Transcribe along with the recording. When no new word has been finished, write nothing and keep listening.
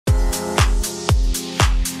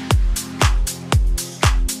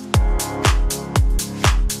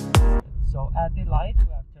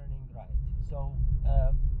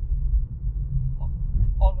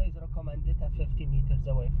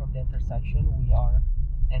we are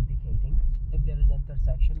indicating. If there is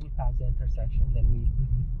intersection, we pass the intersection. Then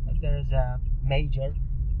we, if there is a major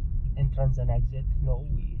entrance and exit, no,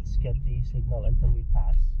 we skip the signal until we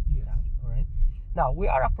pass. Yes. That, all right. Now we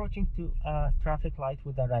are approaching to a traffic light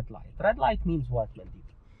with a red light. Red light means what, Mandeep?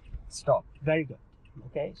 Stop. Very good.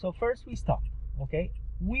 Okay, so first we stop. Okay,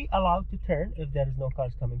 we allow to turn if there is no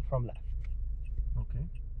cars coming from left. Okay.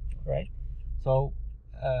 Right. So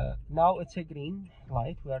now it's a green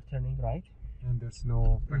light. We are turning right. And there's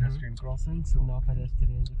no pedestrian crossing, so No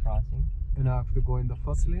pedestrians crossing. and I have to go in the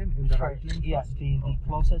first lane, in the right lane. Yes, first? the Okay.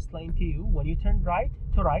 closest lane to you. When you turn right,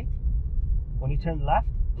 to right. When you turn left,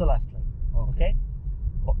 to left lane. Okay.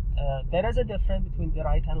 There is a difference between the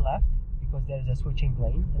right and left because there is a switching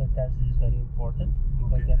lane, and the test is very important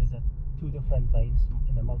because Okay. there is two different lanes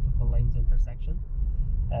in a multiple lanes intersection.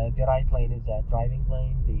 The right lane is a driving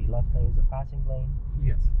lane. The left lane is a passing lane.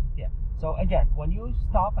 Yes. Yeah. So again, when you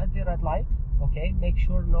stop at the red light, okay, make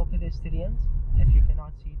sure no pedestrians. If you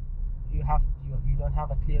cannot see, you don't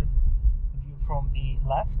have a clear view from the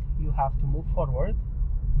left. You have to move forward.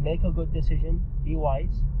 Make a good decision. Be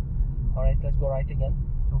wise. All right, let's go right again.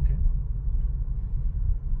 Okay.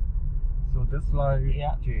 So this light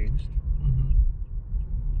Yeah. changed.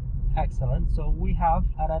 Excellent. So we have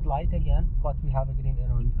a red light again, but we have a green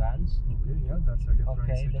arrow in advance. Okay. Yeah, that's a different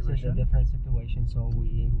Okay, situation. this is a different situation. So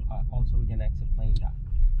we also we can explain that.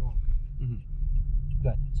 Okay.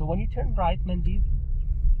 Good. So when you turn right, Mandeep,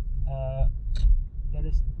 there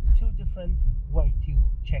is two different ways to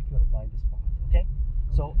check your blind spot. Okay.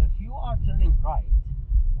 So if you are turning right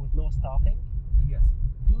with no stopping, Yes.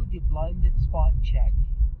 do the blind spot check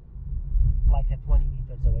like at 20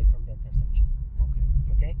 meters away from the intersection.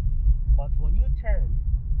 Okay. Okay. But when you turn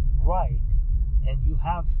right and you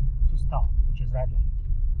have to stop, which is red light.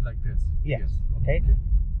 Like this. Yes. Okay. Okay.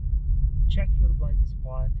 Check your blind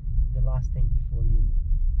spot the last thing before you move.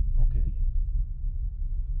 Okay.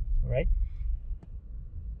 All right.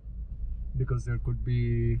 Because there could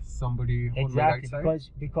be somebody on my right Exactly.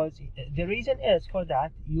 side. Because the reason is for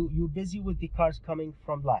that you're busy with the cars coming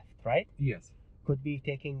from left, right? Yes. Could be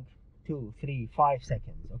taking 2, 3, 5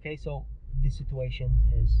 seconds. Okay. So the situation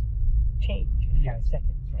is changed in 5 Yes.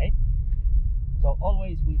 seconds, right? So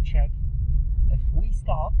always we check if we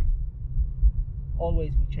stop.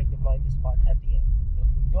 Always we check the blind spot at the end. If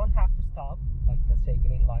we don't have to stop, like let's say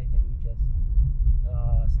green light, and you just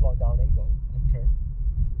slow down and go and turn,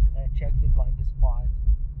 check the blind spot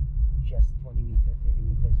just 20 meters, 30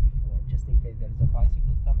 meters before, just in case there is a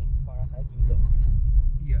bicycle coming far ahead, you know.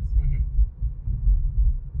 Yes.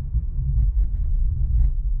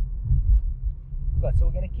 Good. So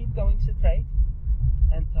we're gonna keep going straight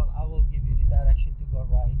until I will give you the direction to go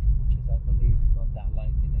right, which is I believe not that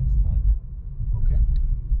light, the next one. Okay.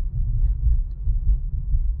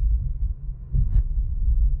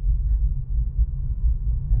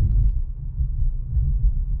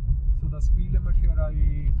 So the speed limit here,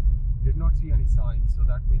 I did not see any signs, so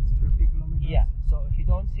that means 50 kilometers? Yeah, so if you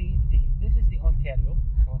don't see, this is the Ontario,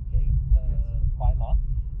 okay, by law.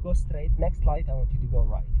 Go straight, next light, I want you to go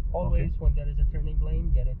right. Always when there is a turning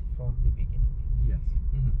lane, get it from the beginning. Yes.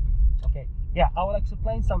 Okay, yeah, I will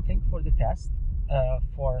explain something for the test,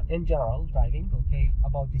 for in general driving, okay,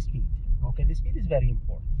 about the speed. Okay, the speed is very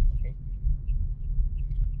important, okay.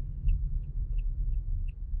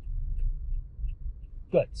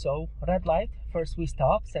 Good, so red light, first we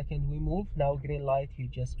stop, second we move, now green light, you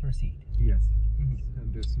just proceed. Yes.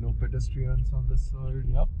 And there's no pedestrians on this side.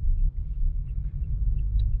 Yep.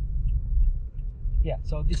 Yeah,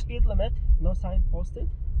 so the speed limit, no sign posted,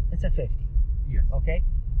 it's a 50. Yes. Okay,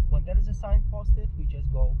 when there is a sign posted, we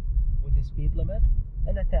just go with the speed limit.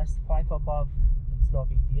 And a test 5 above, it's no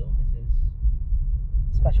big deal. This is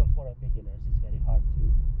special for a beginners. It's very hard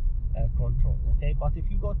to control. Okay, but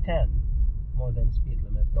if you go 10 more than speed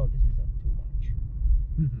limit, no, this is too much.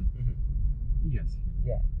 Yes.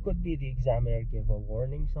 Yeah, could be the examiner give a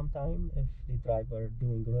warning sometime if the driver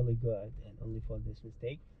doing really good and only for this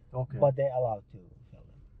mistake. Okay. But they're allowed to fill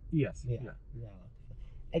them. Yes. Yeah, Yeah. they're allowed to fill.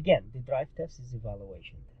 Again, the drive test is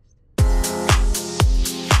evaluation test.